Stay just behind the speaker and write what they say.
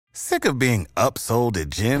Sick of being upsold at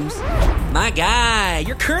gyms? My guy,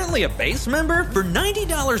 you're currently a base member? For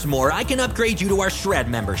 $90 more, I can upgrade you to our Shred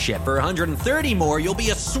membership. For $130 more, you'll be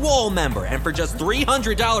a Swole member. And for just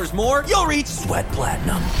 $300 more, you'll reach Sweat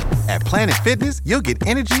Platinum. At Planet Fitness, you'll get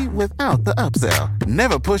energy without the upsell.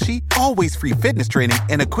 Never pushy, always free fitness training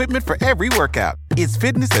and equipment for every workout. It's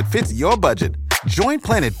fitness that fits your budget. Join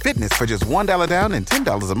Planet Fitness for just $1 down and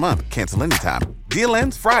 $10 a month. Cancel anytime. Deal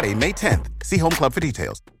ends Friday, May 10th. See Home Club for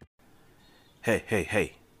details.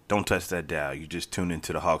 Hey. Don't touch that dial. You just tuned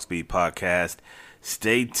into the Hawks Beat podcast.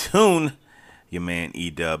 Stay tuned. Your man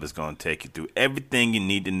E-Dub is going to take you through everything you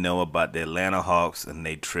need to know about the Atlanta Hawks and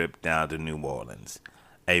their trip down to New Orleans.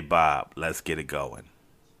 Hey, Bob, let's get it going.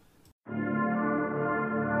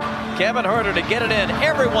 Kevin Huerter to get it in.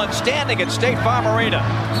 Everyone standing at State Farm Arena.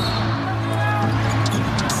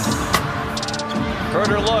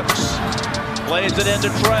 Huerter looks. Plays it into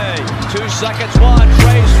Trey. 2 seconds, one.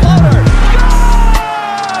 Trey's floater.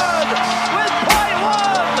 Good! With play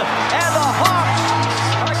one! And the Hawks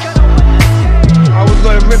are going to win this game. I was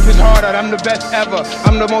going to rip his heart out. I'm the best ever.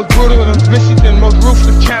 I'm the most brutal and vicious and most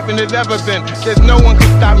ruthless champion there's ever been. There's no one can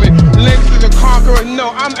stop me. Lynx is a conqueror.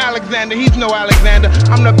 No, I'm Alexander. He's no Alexander.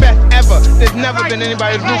 I'm the best ever. There's never been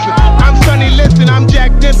anybody as ruthless. I'm Sonny Liston. I'm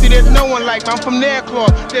Jack Dempsey. There's no one like me. I'm from Nairclaw.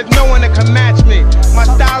 There's no one that can match me. My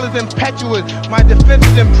style is impetuous. My defense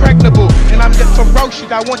is impregnable. And I'm just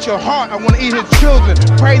ferocious. I want your heart. I want to eat his children.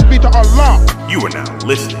 Praise be to Allah. You are now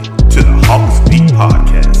listening to the Hawks Beat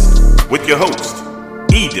podcast with your host,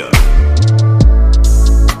 E-Dub.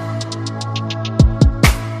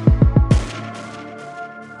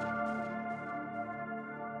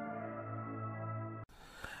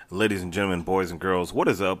 Ladies and gentlemen, boys and girls, what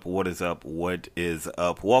is up? What is up? What is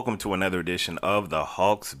up? Welcome to another edition of the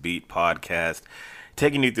Hawks Beat podcast,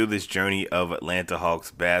 taking you through this journey of Atlanta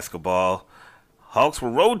Hawks basketball. Hawks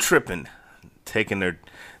were road tripping, taking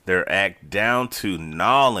their act down to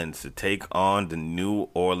Nolens to take on the New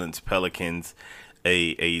Orleans Pelicans,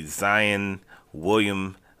 a Zion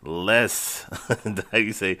Williamson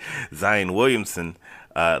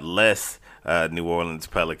less New Orleans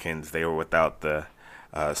Pelicans. They were without the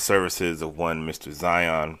services of one Mr.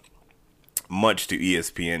 Zion, much to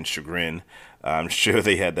ESPN's chagrin. I'm sure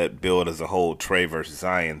they had that build as a whole Trey versus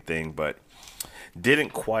Zion thing, but didn't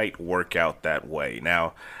quite work out that way.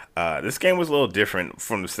 Now, this game was a little different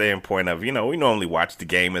from the standpoint of, we normally watch the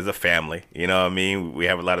game as a family. You know what I mean? We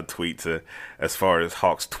have a lot of tweets as far as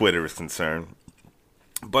Hawks Twitter is concerned.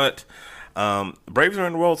 But Braves are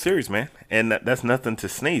in the World Series, man, and that's nothing to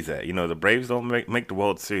sneeze at. The Braves don't make the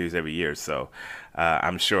World Series every year, so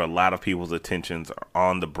I'm sure a lot of people's attentions are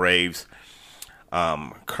on the Braves.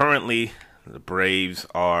 Currently, the Braves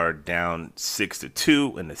are down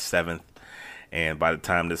 6-2 in the 7th, and by the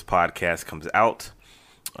time this podcast comes out,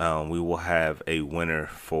 we will have a winner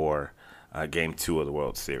for Game 2 of the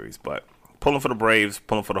World Series. But pulling for the Braves,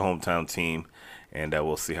 pulling for the hometown team, and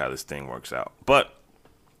we'll see how this thing works out. But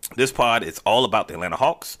this pod is all about the Atlanta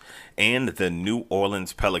Hawks and the New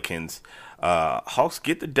Orleans Pelicans. Hawks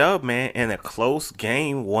get the dub, man, in a close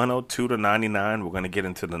game, 102-99. We're going to get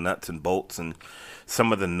into the nuts and bolts and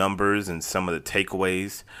some of the numbers and some of the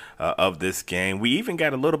takeaways of this game. We even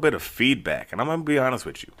got a little bit of feedback, and I'm going to be honest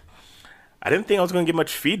with you. I didn't think I was going to get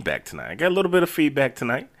much feedback tonight. I got a little bit of feedback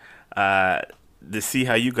tonight to see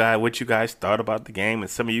what you guys thought about the game, and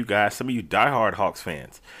some of you diehard Hawks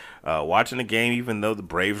fans watching the game, even though the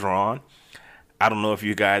Braves are on. I don't know if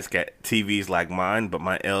you guys got TVs like mine, but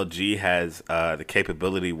my LG has the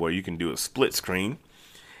capability where you can do a split screen.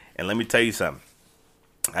 And let me tell you something.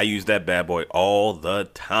 I use that bad boy all the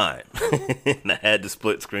time. And I had the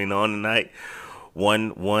split screen on tonight.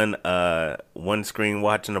 One screen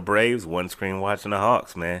watching the Braves, one screen watching the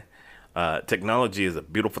Hawks, man. Technology is a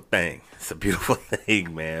beautiful thing. It's a beautiful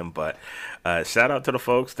thing, man. But shout out to the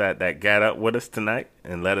folks that got up with us tonight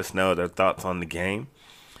and let us know their thoughts on the game,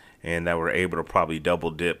 and that we're able to probably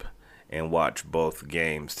double dip and watch both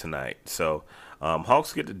games tonight. So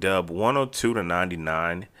Hawks get the dub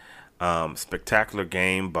 102-99. Spectacular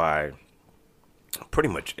game by pretty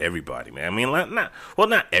much everybody, man. I mean,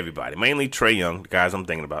 not everybody. Mainly Trae Young, the guys I'm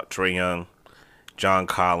thinking about. Trae Young, John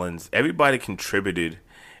Collins. Everybody contributed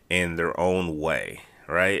in their own way,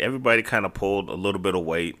 right? Everybody kind of pulled a little bit of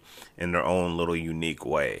weight in their own little unique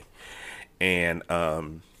way. And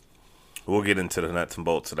we'll get into the nuts and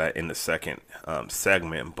bolts of that in the second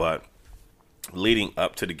segment. But leading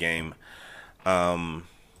up to the game,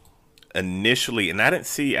 initially, and I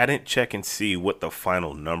didn't check and see what the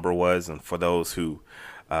final number was. And for those who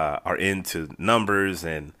are into numbers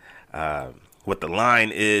and what the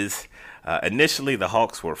line is, Initially, the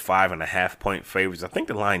Hawks were 5.5-point favorites. I think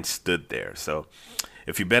the line stood there. So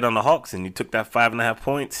if you bet on the Hawks and you took that 5.5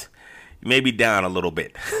 points, you may be down a little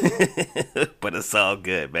bit. But it's all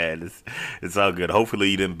good, man. It's all good. Hopefully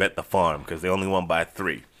you didn't bet the farm because they only won by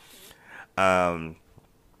 3.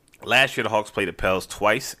 Last year, the Hawks played the Pels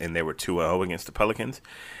twice, and they were 2-0 against the Pelicans.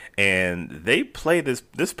 And they play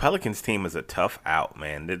this Pelicans team is a tough out,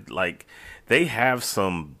 man. They have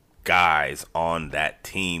some guys on that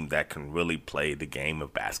team that can really play the game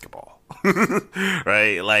of basketball,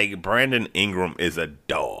 right? Like Brandon Ingram is a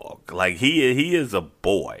dog. Like he is a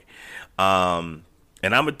boy. And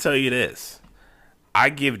I'm gonna tell you this: I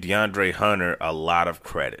give DeAndre Hunter a lot of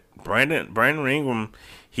credit. Brandon Ingram,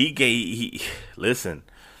 listen.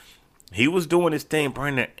 He was doing his thing.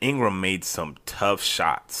 Brandon Ingram made some tough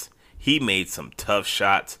shots. He made some tough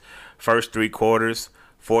shots. First 3 quarters.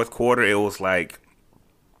 Fourth quarter, it was like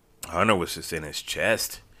Hunter was just in his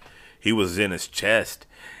chest. He was in his chest.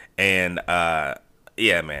 And,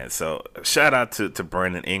 yeah, man. So, shout out to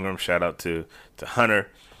Brandon Ingram. Shout out to Hunter.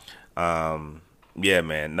 Yeah,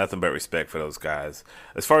 man. Nothing but respect for those guys.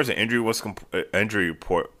 As far as the injury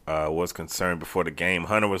report was concerned before the game,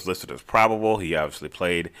 Hunter was listed as probable. He obviously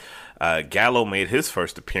played. Gallo made his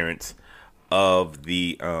first appearance of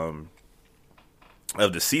the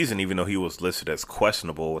season, even though he was listed as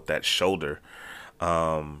questionable with that shoulder.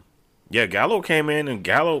 Yeah, Gallo came in, and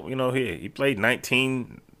Gallo, he played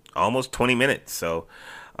 19, almost 20 minutes. So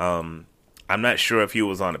I'm not sure if he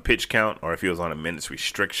was on a pitch count or if he was on a minutes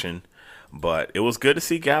restriction. But it was good to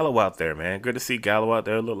see Gallo out there, man. Good to see Gallo out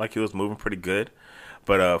there. It looked like he was moving pretty good.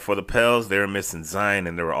 But for the Pels, they were missing Zion,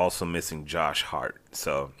 and they were also missing Josh Hart.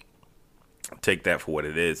 So take that for what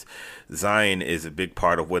it is. Zion is a big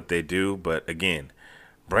part of what they do. But, again,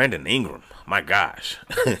 Brandon Ingram, my gosh,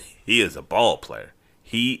 he is a ball player.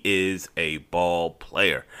 He is a ball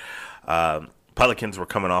player. Pelicans were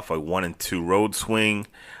coming off a 1-2 road swing.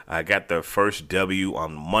 I got their first W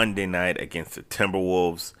on Monday night against the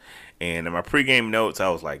Timberwolves. And in my pregame notes, I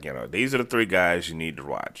was like, these are the 3 guys you need to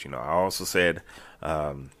watch. I also said,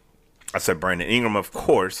 Brandon Ingram, of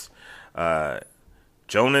course,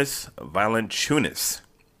 Jonas Valanciunas.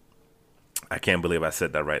 I can't believe I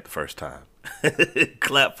said that right the first time.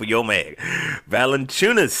 Clap for your man.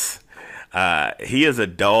 Valanciunas. He is a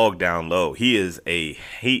dog down low. He is a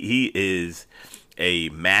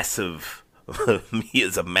massive he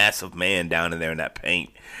is a massive man down in there in that paint.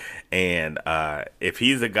 And if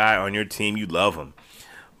he's a guy on your team, you love him.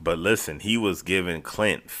 But listen, he was giving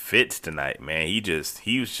Clint fits tonight, man. He's just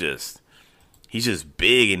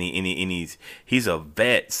big, and he's a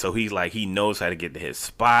vet, so he knows how to get to his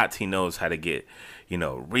spots. He knows how to get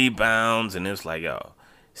rebounds, and it's like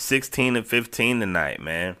 16 and 15 tonight,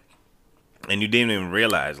 man. And you didn't even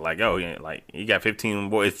realize he got 15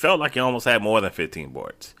 boards. It felt like he almost had more than 15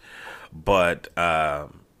 boards, but.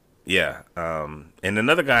 Yeah, and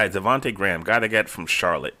another guy, Devontae Graham, guy that got from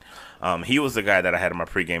Charlotte. He was the guy that I had in my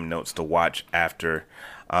pregame notes to watch after.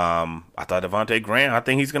 I thought Devontae Graham, I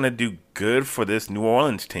think he's going to do good for this New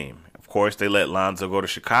Orleans team. Of course, they let Lonzo go to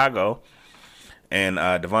Chicago, and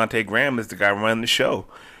Devontae Graham is the guy running the show.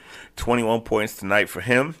 21 points tonight for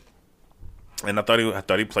him, and I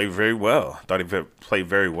thought he played very well.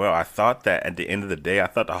 I thought that at the end of the day, I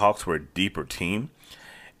thought the Hawks were a deeper team,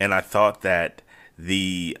 and I thought that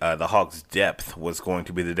the Hawks' depth was going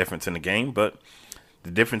to be the difference in the game, but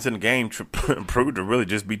the difference in the game proved to really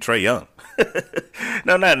just be Trae Young.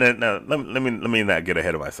 No. Let me not get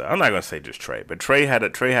ahead of myself. I'm not going to say just Trae, but Trae had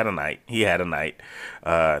a night. He had a night.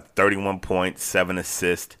 31 points, 7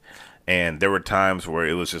 assists, and there were times where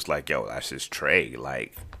it was just like, yo, that's just Trae.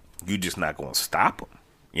 Like, you just not going to stop him.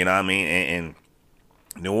 You know what I mean? And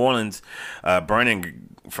New Orleans,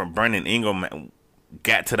 Brandon Ingram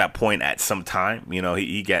got to that point at some time.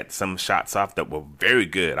 He got some shots off that were very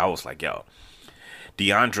good. I was like, yo,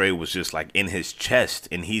 DeAndre was just like in his chest,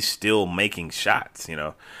 and he's still making shots.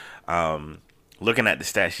 Looking at the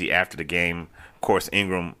stat sheet after the game, of course,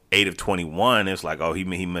 Ingram 8 of 21. It's like, oh, he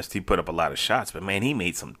put up a lot of shots, but man, he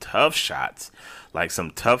made some tough shots, like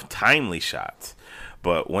some tough, timely shots.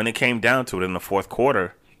 But when it came down to it in the fourth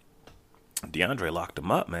quarter, DeAndre locked him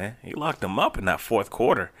up, man. He locked him up in that fourth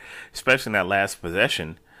quarter, especially in that last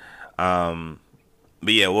possession. But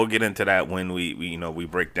yeah, we'll get into that when we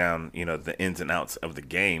break down the ins and outs of the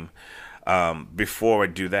game. Before I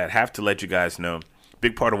do that, I have to let you guys know,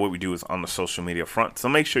 big part of what we do is on the social media front. So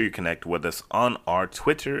make sure you connect with us on our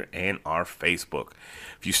Twitter and our Facebook.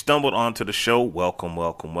 If you stumbled onto the show,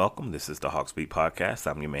 welcome. This is the Hawks Beat Podcast.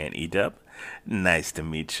 I'm your man, E-Dub. Nice to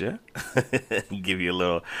meet you. Give you a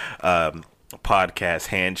little podcast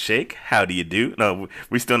handshake. How do you do? No,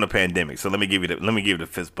 we're still in the pandemic, so let me give you the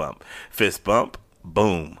fist bump. Fist bump.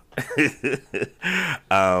 Boom.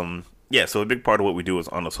 Yeah, so a big part of what we do is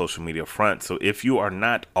on the social media front. So if you are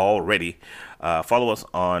not already, follow us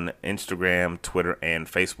on Instagram, Twitter, and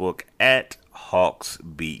Facebook at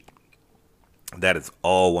HawksBeat. That is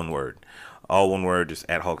all one word. All one word, just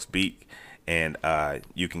at HawksBeat, and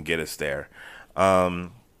you can get us there.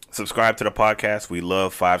 Subscribe to the podcast. We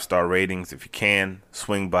love 5-star ratings. If you can,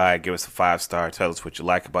 swing by, give us a 5-star. Tell us what you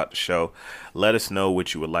like about the show. Let us know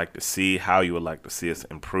what you would like to see, how you would like to see us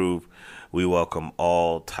improve. We welcome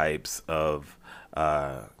all types of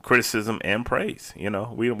criticism and praise. You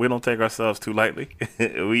know, we don't take ourselves too lightly.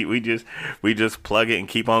 we just plug it and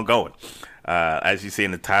keep on going. As you see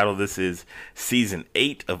in the title, this is season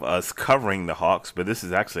 8 of us covering the Hawks, but this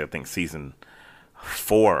is actually, I think, season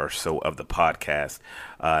 4 or so of the podcast.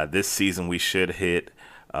 This season we should hit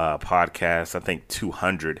podcast, I think,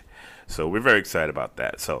 200. So we're very excited about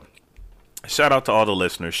that. So shout out to all the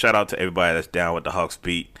listeners. Shout out to everybody that's down with the Hawks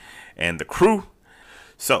Beat and the crew.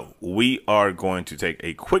 So we are going to take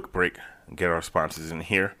a quick break and get our sponsors in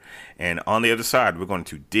here. And on the other side, we're going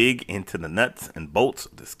to dig into the nuts and bolts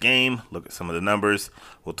of this game, look at some of the numbers.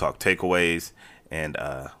 We'll talk takeaways. And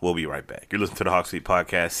we'll be right back. You're listening to the Hawks Beat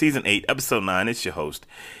Podcast, Season 8, Episode 9. It's your host,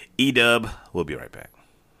 E-Dub. We'll be right back.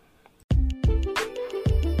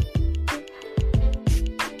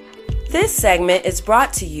 This segment is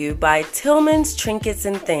brought to you by Tillman's Trinkets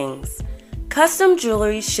and Things. Custom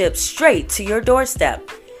jewelry shipped straight to your doorstep.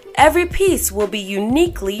 Every piece will be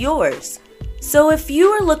uniquely yours. So if you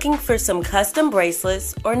are looking for some custom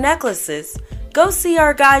bracelets or necklaces, go see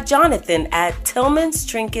our guy Jonathan at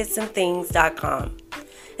TillmansTrinketsandThings.com.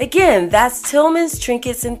 Again, that's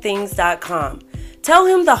TillmansTrinketsandThings.com. Tell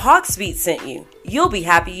him the Hawks Beat sent you. You'll be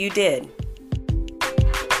happy you did.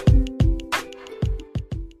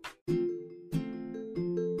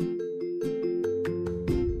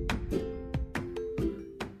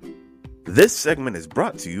 This segment is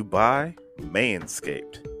brought to you by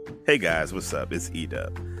Manscaped. Hey guys, what's up? It's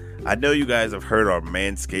E-Dub. I know you guys have heard our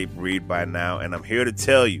Manscaped read by now, and I'm here to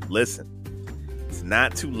tell you, listen, it's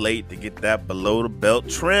not too late to get that below-the-belt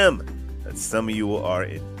trim that some of you are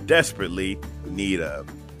in desperately need of.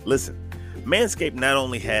 Listen, Manscaped not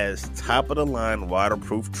only has top-of-the-line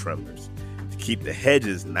waterproof trimmers to keep the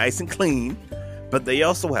hedges nice and clean, but they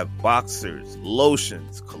also have boxers,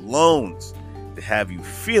 lotions, colognes to have you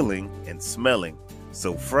feeling and smelling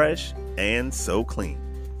so fresh and so clean.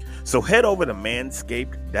 So head over to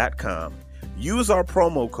manscaped.com, use our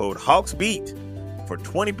promo code HawksBeat for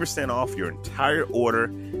 20% off your entire order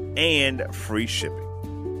and free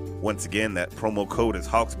shipping. Once again, that promo code is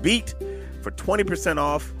HawksBeat for 20%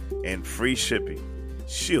 off and free shipping.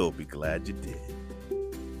 She'll be glad you did.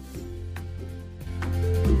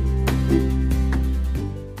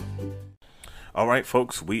 All right,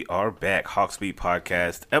 folks, we are back. Hawks Beat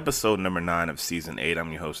Podcast, episode number 9 of season 8.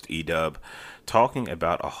 I'm your host, E-Dub, talking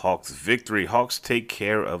about a Hawks victory. Hawks take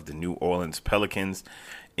care of the New Orleans Pelicans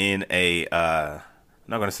in a, I'm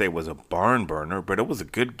not going to say it was a barn burner, but it was a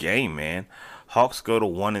good game, man. Hawks go to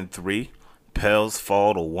 1-3. Pels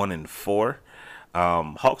fall to 1-4.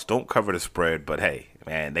 Hawks don't cover the spread, but hey,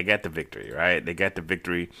 man, they got the victory, right? They got the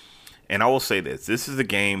victory. And I will say this is a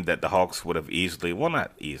game that the Hawks would have easily, well,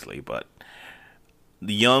 not easily, but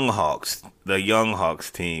the young Hawks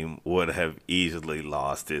team would have easily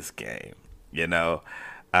lost this game. You know,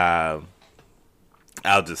 I'll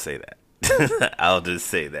just say that. I'll just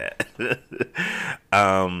say that.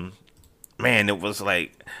 Man, it was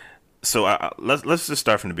like, so let's just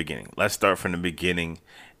start from the beginning. Let's start from the beginning.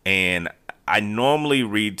 And I normally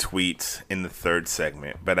read tweets in the third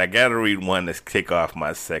segment, but I got to read one to kick off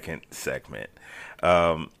my second segment.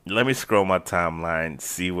 Let me scroll my timeline,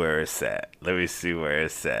 see where it's at. Let me see where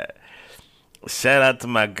it's at. Shout out to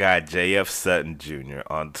my guy, JF Sutton Jr.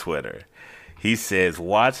 on Twitter. He says,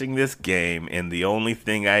 watching this game, and the only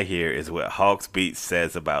thing I hear is what Hawks Beat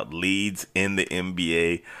says about leads in the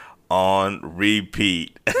NBA on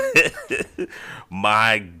repeat.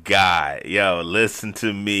 My guy. Yo, listen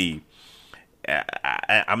to me.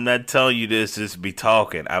 I'm not telling you this just to be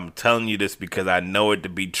talking. I'm telling you this because I know it to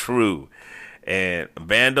be true. And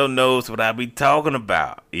Vando knows what I be talking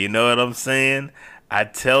about. You know what I'm saying? I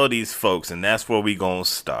tell these folks, and that's where we going to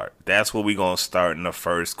start. That's where we going to start in the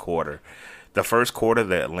first quarter. The first quarter,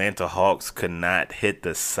 the Atlanta Hawks could not hit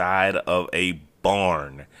the side of a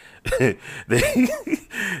barn.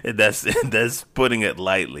 That's putting it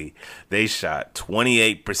lightly. They shot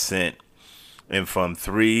 28%, and from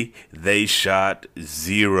 3, they shot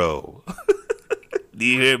 0. Do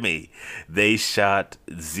you hear me? They shot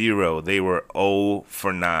 0. They were 0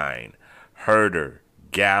 for 9. Herder,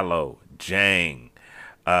 Gallo, Jang,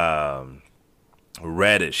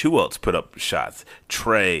 Reddish. Who else put up shots?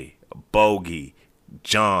 Trey, Bogey,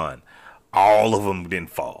 John. All of them didn't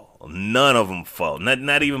fall. None of them fall.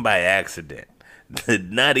 Not even by accident.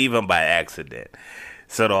 Not even by accident.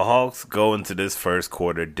 So the Hawks go into this first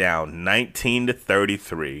quarter down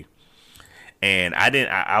 19-33. And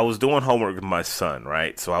I was doing homework with my son,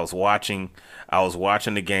 right? So I was watching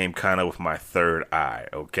the game kind of with my third eye,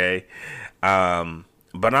 okay?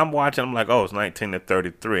 But I'm watching, I'm like, oh, it's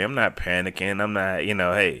 19-33. I'm not panicking. I'm not,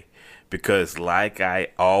 hey, because like I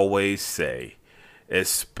always say,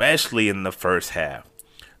 especially in the first half,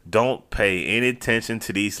 don't pay any attention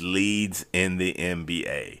to these leads in the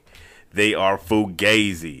NBA. They are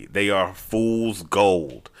fugazi. They are fool's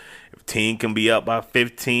gold. If a team can be up by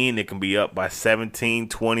 15, it can be up by 17,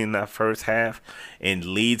 20 in that first half, and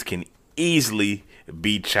leads can easily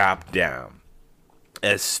be chopped down,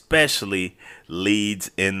 especially leads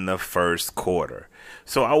in the first quarter.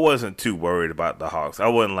 So I wasn't too worried about the Hawks. I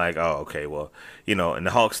wasn't like, oh, okay, well, and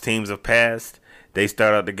the Hawks teams have passed. They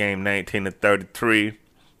start out the game 19-33.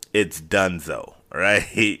 It's donezo, right?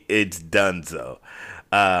 It's donezo.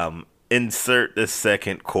 Insert the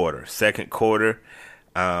second quarter. Second quarter,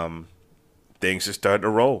 things just started to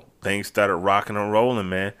roll. Things started rocking and rolling,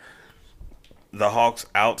 man. The Hawks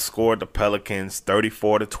outscored the Pelicans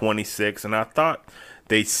 34-26, and I thought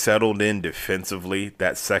they settled in defensively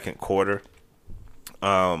that second quarter.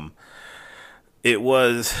 It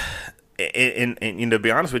was, and to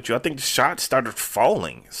be honest with you, I think the shots started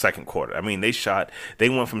falling second quarter. I mean, they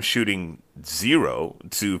went from shooting 0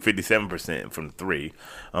 to 57% from 3.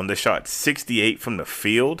 They shot 68 from the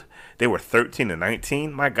field. They were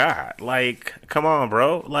 13-19. My God, like, come on,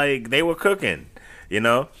 bro. Like, they were cooking,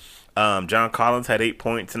 John Collins had 8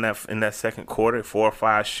 points in that second quarter, 4 or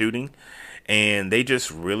 5 shooting, and they just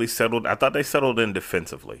really settled. I thought they settled in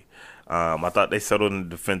defensively.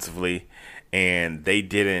 And they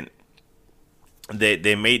didn't.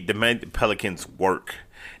 They made the Pelicans work.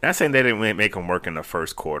 Not saying they didn't make them work in the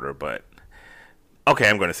first quarter, but okay,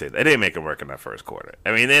 I'm going to say that. They didn't make them work in that first quarter.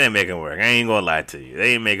 I mean, they didn't make them work. I ain't going to lie to you.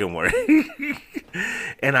 They didn't make them work.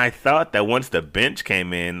 And I thought that once the bench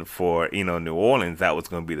came in for, New Orleans, that was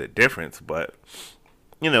going to be the difference. But,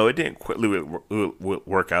 it didn't quickly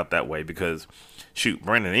work out that way because, shoot,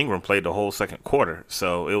 Brandon Ingram played the whole second quarter.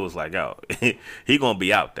 So it was like, oh, he going to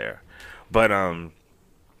be out there. But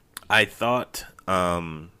I thought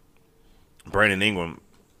Brandon Ingram,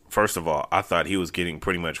 first of all, I thought he was getting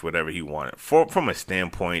pretty much whatever he wanted from a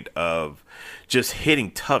standpoint of just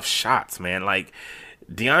hitting tough shots, man. Like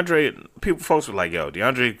folks were like, yo,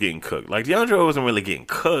 DeAndre getting cooked. Like, DeAndre wasn't really getting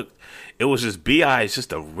cooked. It was just B.I. is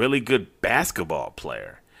just a really good basketball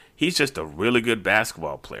player. He's just a really good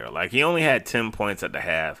basketball player. Like, he only had 10 points at the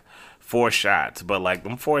half, 4 shots. But, like,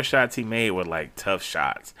 them 4 shots he made were, like, tough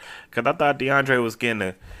shots. Because I thought DeAndre was getting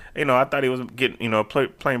I thought he was getting,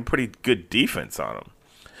 playing pretty good defense on him.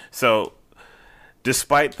 So,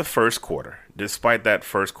 despite that first quarter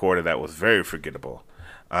that was very forgettable,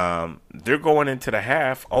 they're going into the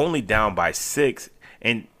half only down by 6.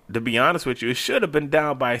 And to be honest with you, it should have been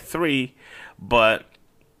down by 3. But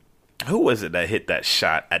who was it that hit that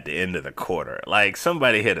shot at the end of the quarter? Like,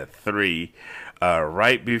 somebody hit a 3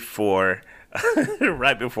 right before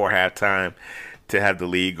halftime to have the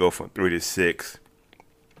lead go from 3 to 6.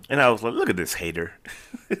 And I was like, look at this hater.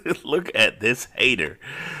 Look at this hater.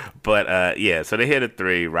 But, so they hit a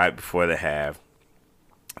 3 right before the half.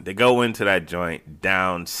 They go into that joint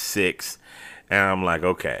down 6. And I'm like,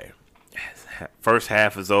 okay. First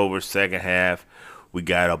half is over. Second half, we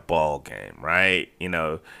got a ball game, right?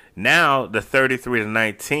 Now the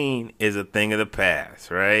 33-19 is a thing of the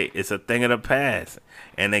past, right? It's a thing of the past.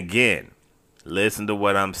 And again, listen to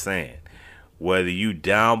what I'm saying. Whether you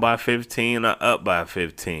down by 15 or up by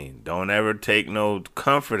 15, don't ever take no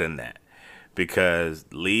comfort in that, because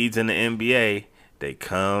leads in the NBA, they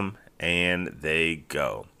come and they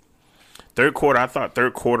go. Third quarter, I thought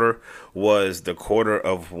third quarter was the quarter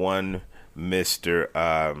of one Mr.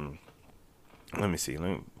 Let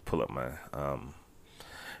me pull up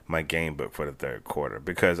my game book for the third quarter,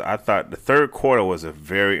 because I thought the third quarter was a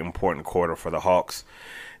very important quarter for the Hawks.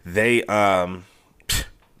 They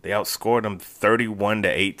outscored them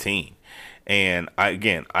 31-18. And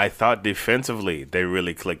I thought defensively they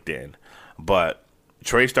really clicked in. But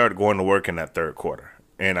Trey started going to work in that third quarter.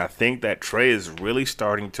 And I think that Trey is really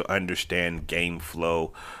starting to understand game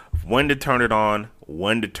flow, when to turn it on,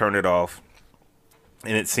 when to turn it off.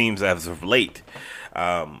 And it seems as of late,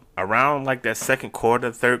 around like that second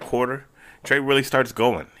quarter, third quarter, Trae really starts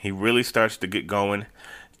going. He really starts to get going.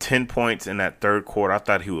 10 points in that third quarter. I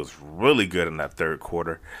thought he was really good in that third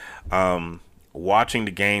quarter. Watching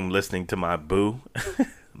the game, listening to my boo,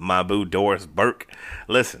 Doris Burke.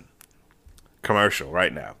 Listen, commercial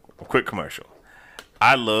right now. A quick commercial.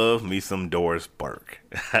 I love me some Doris Burke.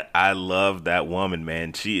 I love that woman,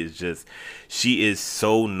 man. She is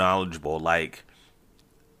so knowledgeable. Like,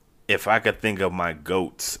 if I could think of my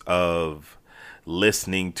goats of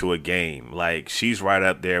listening to a game, like, she's right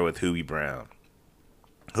up there with Hubie Brown.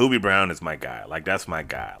 Hubie Brown is my guy. Like, that's my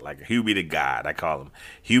guy. Like, Hubie the God, I call him.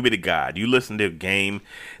 Hubie the God. You listen to a game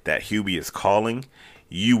that Hubie is calling,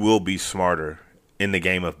 you will be smarter in the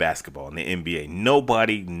game of basketball, in the NBA.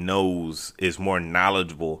 Nobody is more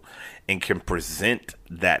knowledgeable and can present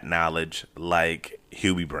that knowledge like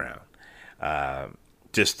Hubie Brown.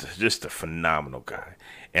 Just a phenomenal guy.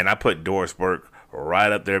 And I put Doris Burke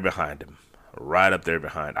right up there behind him. Right up there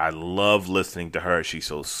behind. I love listening to her. She's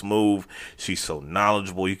so smooth. She's so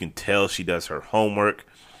knowledgeable. You can tell she does her homework.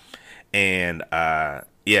 And yeah,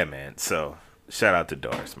 man. So shout out to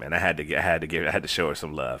Doris, man. I had to show her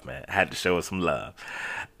some love, man. I had to show her some love.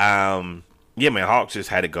 Yeah, man. Hawks just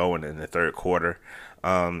had it going in the third quarter.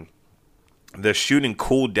 The shooting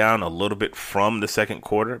cooled down a little bit from the second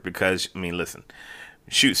quarter because, I mean, listen,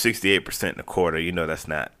 shoot 68% in a quarter, you know that's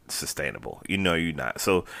not sustainable. You know you're not.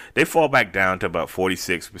 So they fall back down to about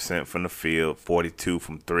 46% from the field, 42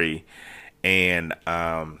 from three, and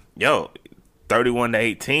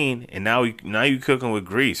 31-18. And now you cooking with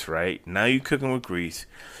grease, right? Now you cooking with grease.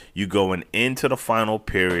 You going into the final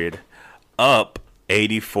period up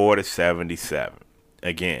 84-77.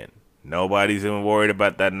 Again, nobody's even worried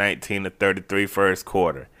about that 19-33 first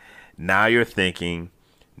quarter. Now you're thinking,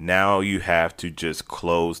 now you have to just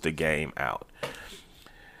close the game out.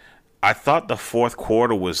 I thought the fourth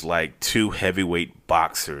quarter was like two heavyweight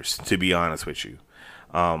boxers, to be honest with you.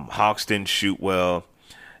 Hawks didn't shoot well.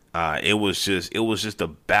 It was just a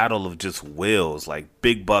battle of just wills, like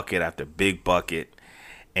big bucket after big bucket,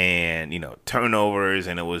 and turnovers.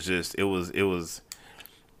 And it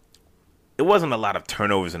wasn't a lot of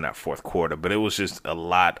turnovers in that fourth quarter, but it was just a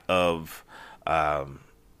lot of.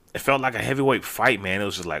 It felt like a heavyweight fight, man. It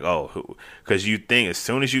was just like, because you think, as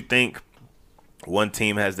soon as you think one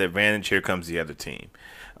team has the advantage, here comes the other team.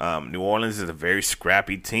 New Orleans is a very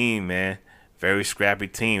scrappy team, man. Very scrappy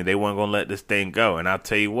team. They weren't gonna let this thing go. And I'll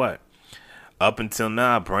tell you what, up until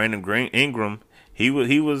now, Brandon Ingram, he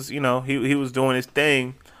was doing his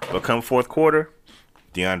thing, but come fourth quarter,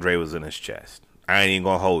 DeAndre was in his chest. I ain't even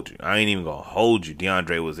gonna hold you.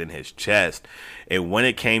 DeAndre was in his chest, and when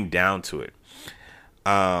it came down to it,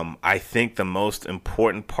 I think the most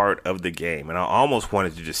important part of the game, and I almost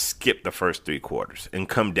wanted to just skip the first three quarters and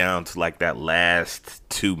come down to like that last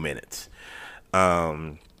 2 minutes.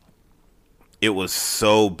 It was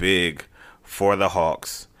so big for the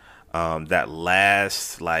Hawks. That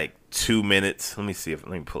last like 2 minutes. Let me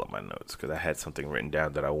pull up my notes because I had something written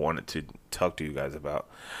down that I wanted to talk to you guys about.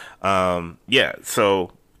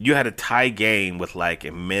 So you had a tie game with like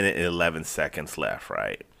a minute and 11 seconds left,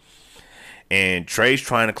 right? And Trae's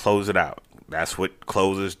trying to close it out. That's what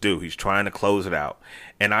closers do. He's trying to close it out.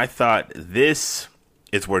 And I thought this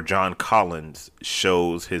is where John Collins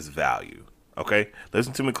shows his value. Okay?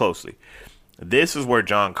 Listen to me closely. This is where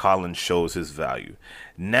John Collins shows his value.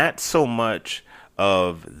 Not so much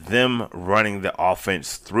of them running the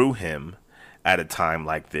offense through him at a time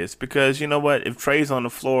like this. Because you know what? If Trae's on the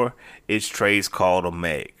floor, it's Trae's call to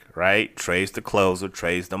make. Right? Trae's the closer.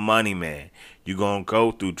 Trae's the money man. You're going to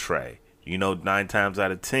go through Trae. 9 times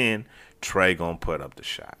out of 10, Trae gonna put up the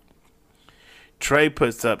shot. Trae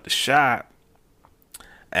puts up the shot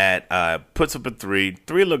puts up a three.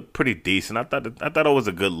 Three looked pretty decent. I thought it was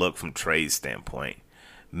a good look from Trae's standpoint.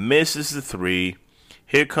 Misses the three.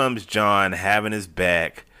 Here comes John having his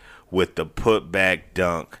back with the putback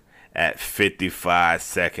dunk at 55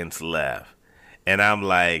 seconds left. And I'm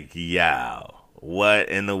like, yow, what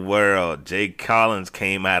in the world? Jay Collins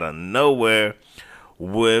came out of nowhere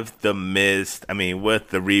with the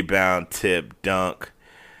rebound tip dunk,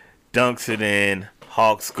 dunks it in.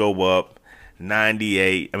 Hawks go up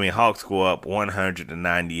 98. Hawks go up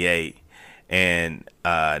 198, and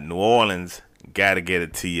New Orleans got to get a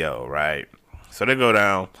TO, right? So they go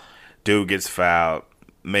down. Dude gets fouled,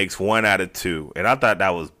 makes 1 out of 2, and I thought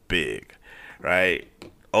that was big, right?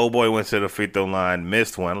 Old boy went to the free throw line,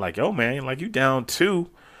 missed one. Like, yo, man, like you down 2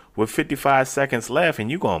 with 55 seconds left, and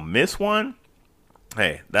you gonna miss one?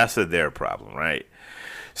 Hey, that's their problem, right?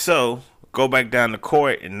 So, go back down the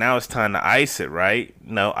court, and now it's time to ice it, right?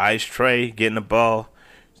 Ice Trae, getting the ball.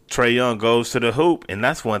 Trae Young goes to the hoop, and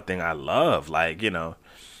that's one thing I love. Like,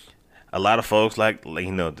 A lot of folks like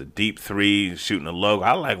the deep three, shooting a logo.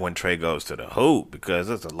 I like when Trae goes to the hoop because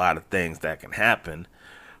there's a lot of things that can happen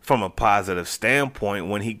from a positive standpoint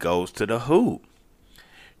when he goes to the hoop.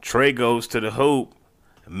 Trae goes to the hoop,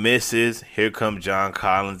 misses. Here comes John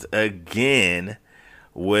Collins again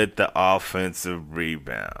with the offensive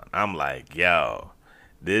rebound. I'm like, yo,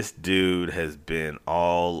 this dude has been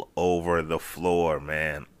all over the floor,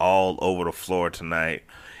 man. All over the floor tonight.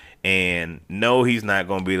 And no, he's not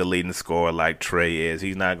going to be the leading scorer like Trae is.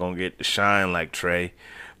 He's not going to get the shine like Trae.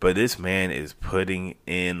 But this man is putting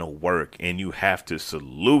in work, and you have to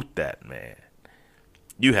salute that man.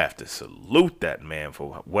 You have to salute that man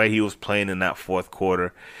for where he was playing in that fourth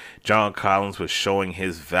quarter. John Collins was showing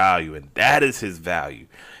his value, and that is his value.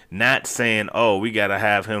 Not saying, oh, we got to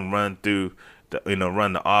have him run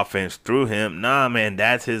the offense through him. Nah, man,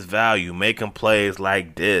 that's his value. Making plays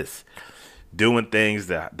like this. Doing things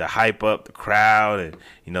that hype up the crowd and,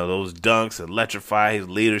 those dunks, electrify his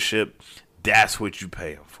leadership. That's what you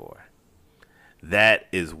pay him for. That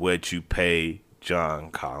is what you pay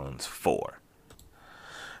John Collins for.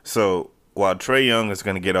 So while Trae Young is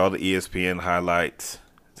going to get all the ESPN highlights,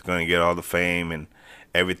 he's going to get all the fame and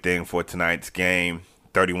everything for tonight's game,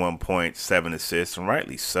 31 points, 7 assists, and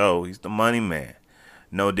rightly so. He's the money man.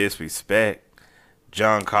 No disrespect.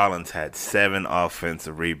 John Collins had 7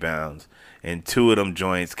 offensive rebounds, and 2 of them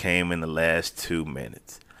joints came in the last 2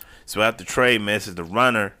 minutes. So after Trae misses the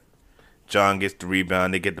runner, John gets the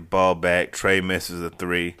rebound. They get the ball back. Trae misses a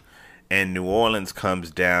 3, and New Orleans comes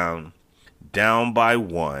down by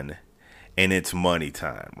 1, and it's money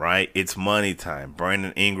time, right? It's money time.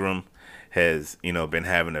 Brandon Ingram has, been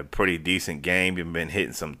having a pretty decent game. He's been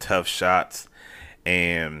hitting some tough shots,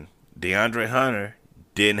 and DeAndre Hunter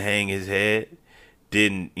didn't hang his head,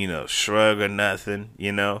 didn't, shrug or nothing,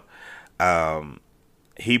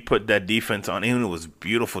 He put that defense on, and it was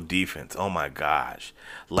beautiful defense. Oh, my gosh.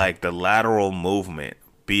 Like the lateral movement,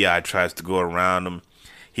 B.I. tries to go around him.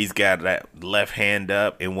 He's got that left hand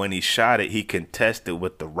up, and when he shot it, he contested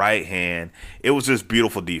with the right hand. It was just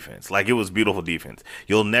beautiful defense. Like, it was beautiful defense.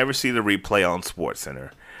 You'll never see the replay on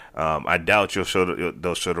SportsCenter. I doubt they'll show the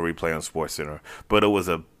replay on SportsCenter. But it was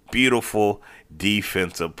a beautiful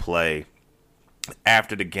defensive play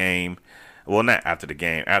after the game. Well, not after the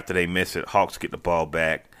game. After they miss it, Hawks get the ball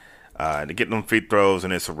back. They get them free throws,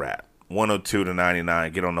 and it's a wrap.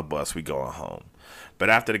 102-99, get on the bus, we going home. But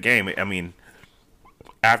after the game,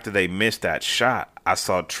 after they missed that shot, I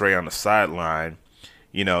saw Trae on the sideline,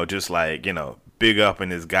 just like, big up in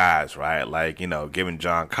his guys, right? Like, giving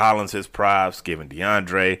John Collins his props, giving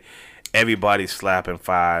DeAndre, everybody slapping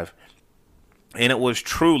 5. And it was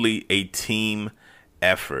truly a team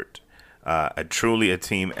effort. Truly a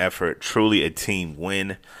team effort, truly a team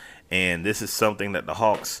win. And this is something that the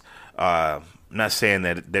Hawks, not saying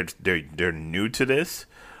that they're new to this,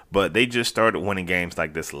 but they just started winning games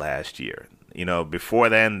like this last year. Before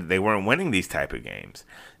then, they weren't winning these type of games.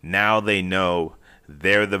 Now they know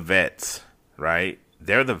they're the vets, right?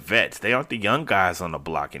 They're the vets. They aren't the young guys on the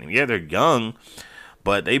block anymore. Yeah, they're young,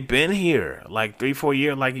 but they've been here like 3-4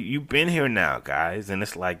 years. Like, you've been here now, guys. And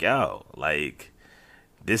it's like, yo, like,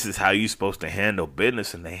 this is how you're supposed to handle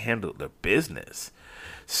business, and they handle their business.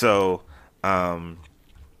 So, I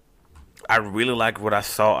really like what I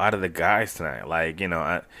saw out of the guys tonight. Like,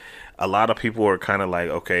 a lot of people were kind of like,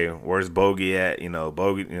 okay, where's Bogey at?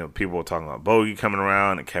 Bogey, people were talking about Bogey coming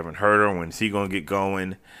around and Kevin Huerter. When's he going to get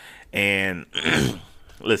going? And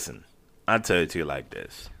listen, I'll tell it to you like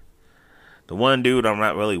this. The one dude I'm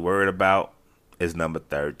not really worried about is number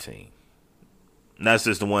 13. And that's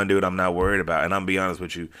just the one dude I'm not worried about. And I'm be honest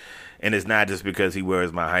with you. And it's not just because he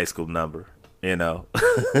wears my high school number, And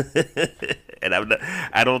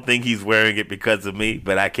I don't think he's wearing it because of me,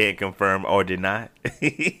 but I can't confirm or deny.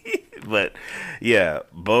 But, yeah,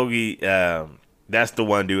 Bogey, that's the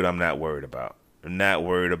one dude I'm not worried about. I'm not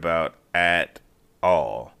worried about at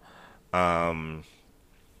all. 12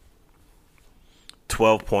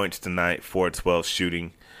 points tonight, 4-12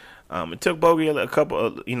 shooting. It took Bogey a couple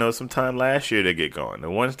of, some time last year to get going.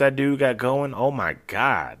 And once that dude got going, oh my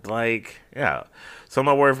God. Like, yeah. So I'm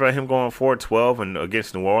not worried about him going 4-12 and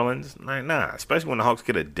against New Orleans. Nah, especially when the Hawks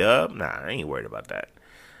get a dub. Nah, I ain't worried about that.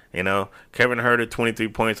 Kevin Huerter, 23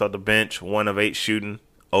 points off the bench, 1 of 8 shooting,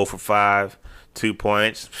 0 for 5, 2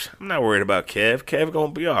 points. I'm not worried about Kev. Kev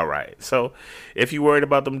going to be all right. So if you worried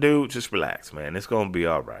about them dudes, just relax, man. It's going to be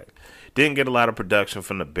all right. Didn't get a lot of production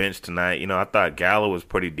from the bench tonight. I thought Gallo was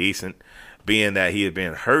pretty decent, being that he had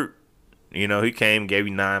been hurt. He came, gave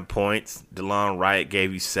you 9 points. DeLon Wright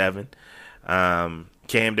gave you 7. Cam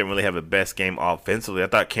didn't really have the best game offensively. I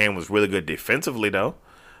thought Cam was really good defensively, though.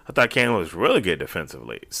 I thought Cam was really good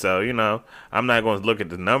defensively. So, I'm not going to look at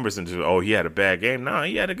the numbers and just, he had a bad game. No,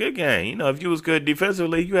 he had a good game. If you was good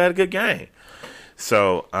defensively, you had a good game.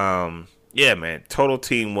 So, yeah, man, total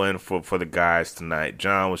team win for the guys tonight.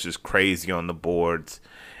 John was just crazy on the boards.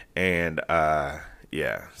 And,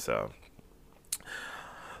 yeah, so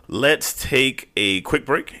let's take a quick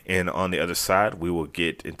break, and on the other side, we will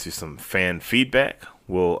get into some fan feedback.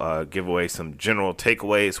 We'll give away some general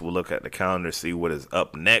takeaways. We'll look at the calendar, see what is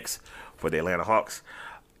up next for the Atlanta Hawks.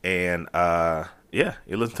 And, yeah,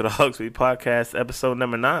 you listen to the Hawks Beat Podcast, episode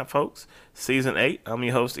number 9, folks. Season 8. I'm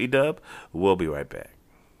your host, E-Dub. We'll be right back.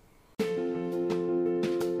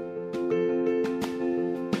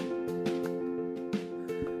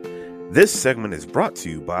 This segment is brought to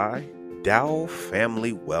you by Dow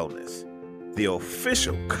Family Wellness, the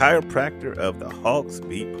official chiropractor of the Hawks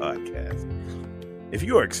Beat Podcast. If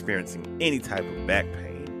you are experiencing any type of back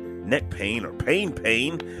pain, neck pain, or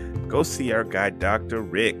pain, go see our guy, Dr.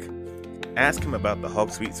 Rick. Ask him about the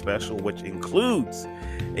Hawks Beat special, which includes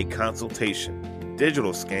a consultation,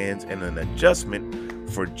 digital scans, and an adjustment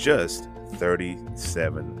for just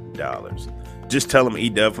 $37. Just tell him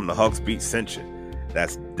E-Dub from the Hawks Beat sent you.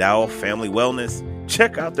 That's Dow Family Wellness.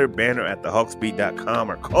 Check out their banner at thehawksbeat.com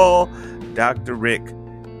or call Dr. Rick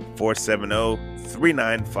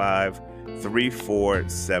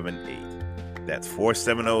 470-395-3478. That's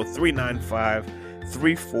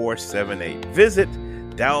 470-395-3478. Visit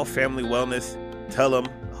Dow Family Wellness. Tell them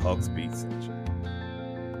the Hawks Beat sent you.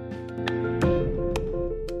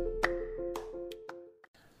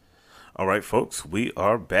 All right, folks, we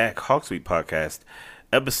are back. Hawks Beat Podcast,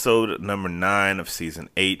 episode number 9 of season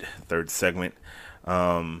 8, third segment.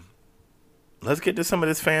 Let's get to some of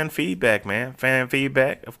this fan feedback, man. Fan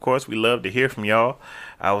feedback. Of course, we love to hear from y'all.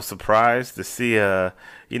 I was surprised to see, you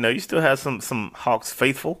still have some Hawks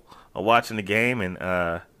faithful watching the game, and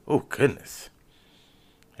oh goodness,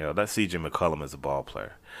 that CJ McCollum is a ball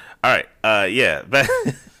player. All right, yeah, back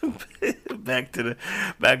to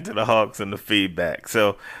the Hawks and the feedback.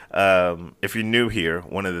 So, if you're new here,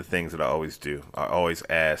 one of the things that I always do, I always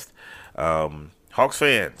ask Hawks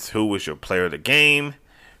fans, who was your player of the game?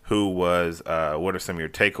 Who was? What are some of your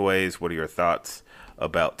takeaways? What are your thoughts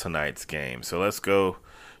about tonight's game? So let's go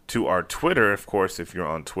to our Twitter. Of course, if you're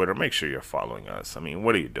on Twitter, make sure you're following us. I mean,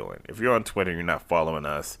 what are you doing? If you're on Twitter and you're not following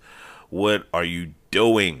us, what are you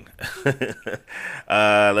doing?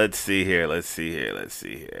 Let's see here. Let's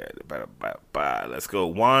go.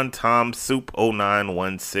 Juan Tom Soup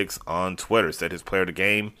 0916 on Twitter said his player of the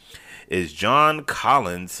game is John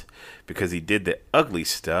Collins because he did the ugly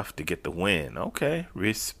stuff to get the win. Okay,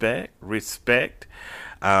 respect. Reggie's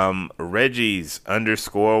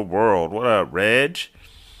 _world. What up, Reg?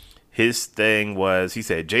 His thing was, he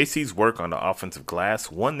said, JC's work on the offensive glass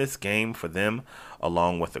won this game for them,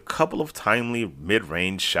 along with a couple of timely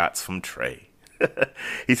mid-range shots from Trey.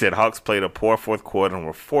 He said Hawks played a poor fourth quarter and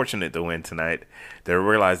were fortunate to win tonight. They're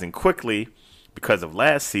realizing quickly, because of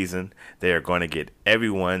last season, they are going to get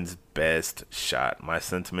everyone's best shot. My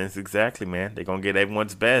sentiments exactly, man. They're going to get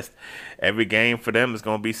everyone's best. Every game for them is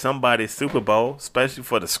going to be somebody's Super Bowl, especially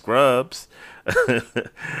for the scrubs.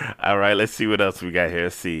 All right, let's see what else we got here.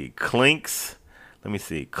 Let's see. Clinks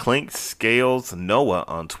Scales Noah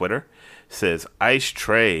on Twitter says Ice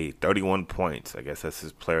Trey, 31 points. I guess that's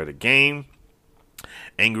his player of the game.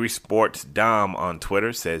 Angry Sports Dom on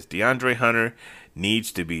Twitter says DeAndre Hunter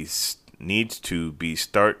needs to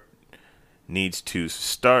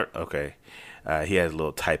start. Okay. He has a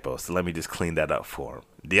little typo, so let me just clean that up for him.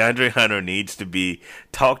 DeAndre Hunter needs to be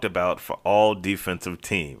talked about for all defensive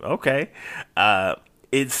team. Okay.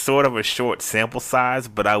 It's sort of a short sample size,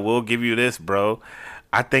 but I will give you this, bro.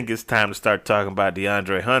 I think it's time to start talking about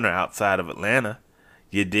DeAndre Hunter outside of Atlanta.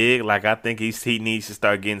 You dig? Like, I think he needs to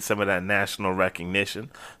start getting some of that national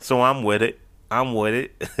recognition. So I'm with it.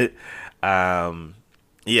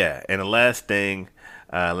 Yeah, and the last thing,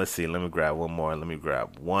 let's see, let me grab one more.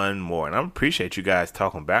 And I appreciate you guys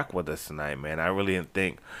talking back with us tonight, man. I really didn't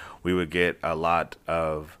think we would get a lot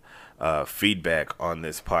of feedback on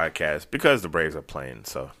this podcast because the Braves are playing,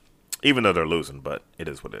 so even though they're losing, but it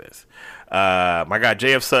is what it is. My guy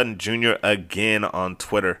JF Sutton Jr. again on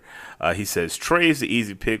Twitter. He says, Trey's the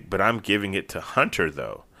easy pick, but I'm giving it to Hunter,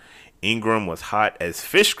 though. Ingram was hot as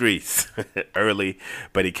fish grease early,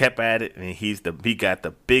 but he kept at it, and he got the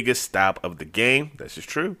biggest stop of the game. That's just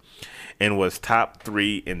true, and was top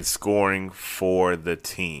 3 in scoring for the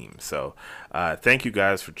team. So thank you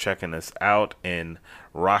guys for checking us out and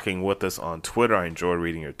rocking with us on Twitter. I enjoy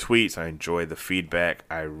reading your tweets. I enjoy the feedback.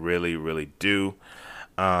 I really, really do.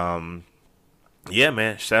 Yeah,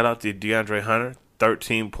 man. Shout out to DeAndre Hunter.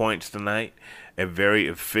 13 points tonight, a very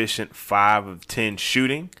efficient 5 of 10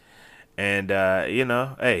 shooting. And,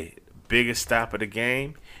 hey, biggest stop of the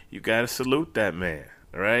game, you got to salute that man,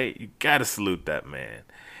 right? You got to salute that man.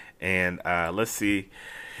 And let's see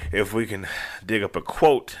if we can dig up a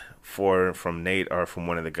quote from Nate or from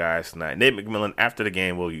one of the guys tonight. Nate McMillan, after the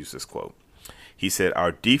game, will use this quote. He said,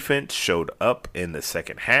 "Our defense showed up in the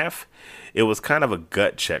second half. It was kind of a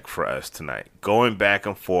gut check for us tonight, going back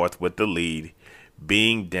and forth with the lead,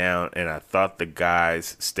 being down, and I thought the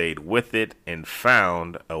guys stayed with it and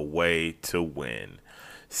found a way to win."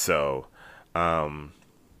 So, I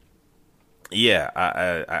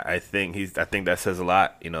think that says a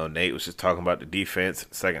lot. Nate was just talking about the defense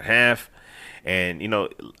second half. And,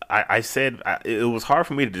 I said it was hard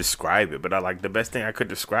for me to describe it, but the best thing I could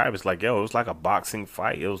describe is it was like a boxing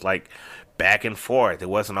fight. It was like back and forth. It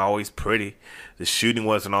wasn't always pretty. The shooting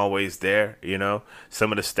wasn't always there,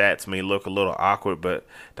 Some of the stats may look a little awkward, but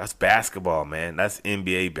that's basketball, man. That's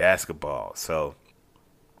NBA basketball. So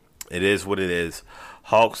it is what it is.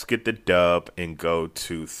 Hawks get the dub and go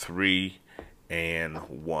to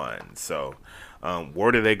 3-1. So,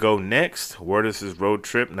 where do they go next? Where does this road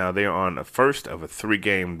trip? Now they're on the first of a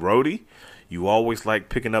 3-game roadie. You always like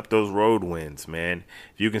picking up those road wins, man.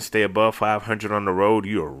 If you can stay above 500 on the road,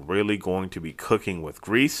 you are really going to be cooking with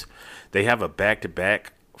grease. They have a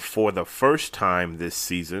back-to-back for the first time this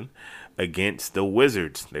season against the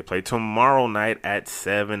Wizards. They play tomorrow night at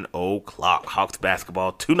 7 o'clock. Hawks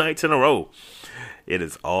basketball 2 nights in a row. It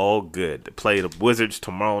is all good. They play the Wizards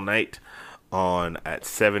tomorrow night at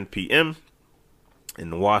 7 p.m.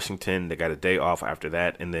 in Washington. They got a day off after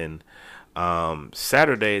that. And then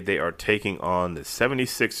Saturday, they are taking on the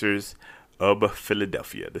 76ers of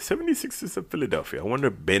Philadelphia. The 76ers of Philadelphia. I wonder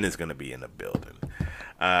if Ben is going to be in the building.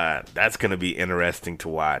 That's going to be interesting to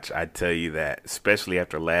watch. I tell you that, especially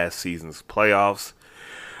after last season's playoffs.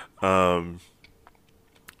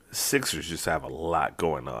 Sixers just have a lot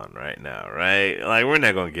going on right now, right? We're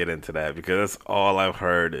not going to get into that because that's all I've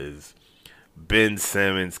heard is Ben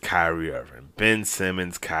Simmons, Kyrie Irving. Ben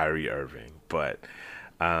Simmons, Kyrie Irving. But,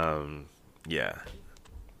 yeah.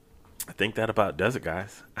 I think that about does it,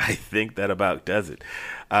 guys. I think that about does it.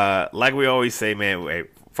 Like we always say, man,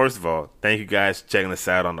 first of all, thank you guys for checking us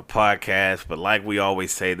out on the podcast. But like we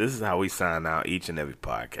always say, this is how we sign out each and every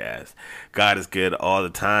podcast. God is good all the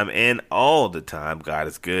time, and all the time God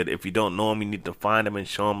is good. If you don't know him, you need to find him and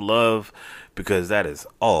show him love, because that is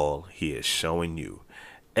all he is showing you.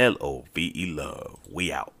 LOVE, love.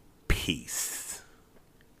 We out. Peace.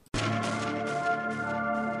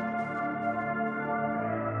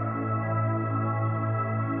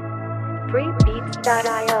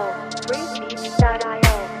 Freebeats.io. Freebeats.io.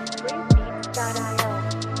 Freebeats.io.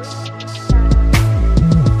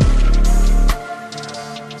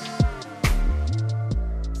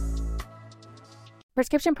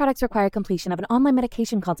 Prescription products require completion of an online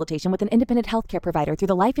medication consultation with an independent healthcare provider through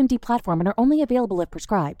the LifeMD platform and are only available if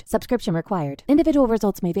prescribed. Subscription required. Individual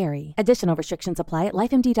results may vary. Additional restrictions apply at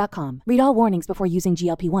lifemd.com. Read all warnings before using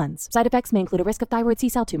GLP-1s. Side effects may include a risk of thyroid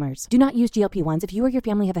C-cell tumors. Do not use GLP-1s if you or your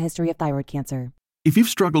family have a history of thyroid cancer. If you've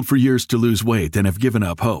struggled for years to lose weight and have given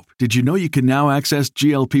up hope, did you know you can now access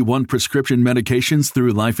GLP-1 prescription medications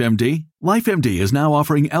through LifeMD? LifeMD is now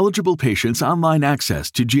offering eligible patients online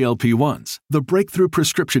access to GLP-1s, the breakthrough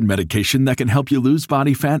prescription medication that can help you lose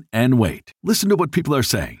body fat and weight. Listen to what people are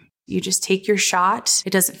saying. You just take your shot.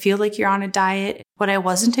 It doesn't feel like you're on a diet. What I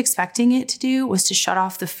wasn't expecting it to do was to shut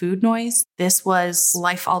off the food noise. This was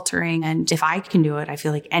life-altering, and if I can do it, I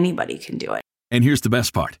feel like anybody can do it. And here's the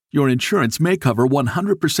best part. Your insurance may cover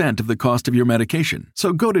 100% of the cost of your medication.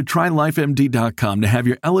 So go to TryLifeMD.com to have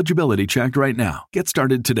your eligibility checked right now. Get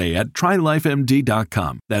started today at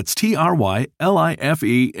TryLifeMD.com. That's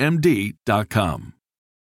TryLifeMD.com.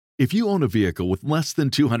 If you own a vehicle with less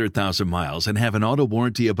than 200,000 miles and have an auto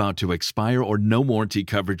warranty about to expire or no warranty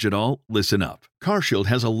coverage at all, listen up. CarShield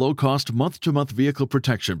has a low-cost month-to-month vehicle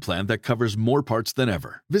protection plan that covers more parts than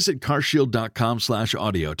ever. Visit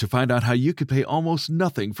carshield.com/audio to find out how you could pay almost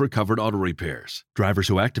nothing for covered auto repairs. Drivers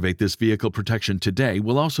who activate this vehicle protection today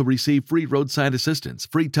will also receive free roadside assistance,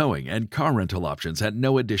 free towing, and car rental options at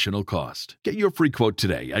no additional cost. Get your free quote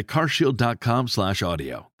today at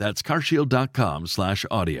carshield.com/audio. That's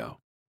carshield.com/audio.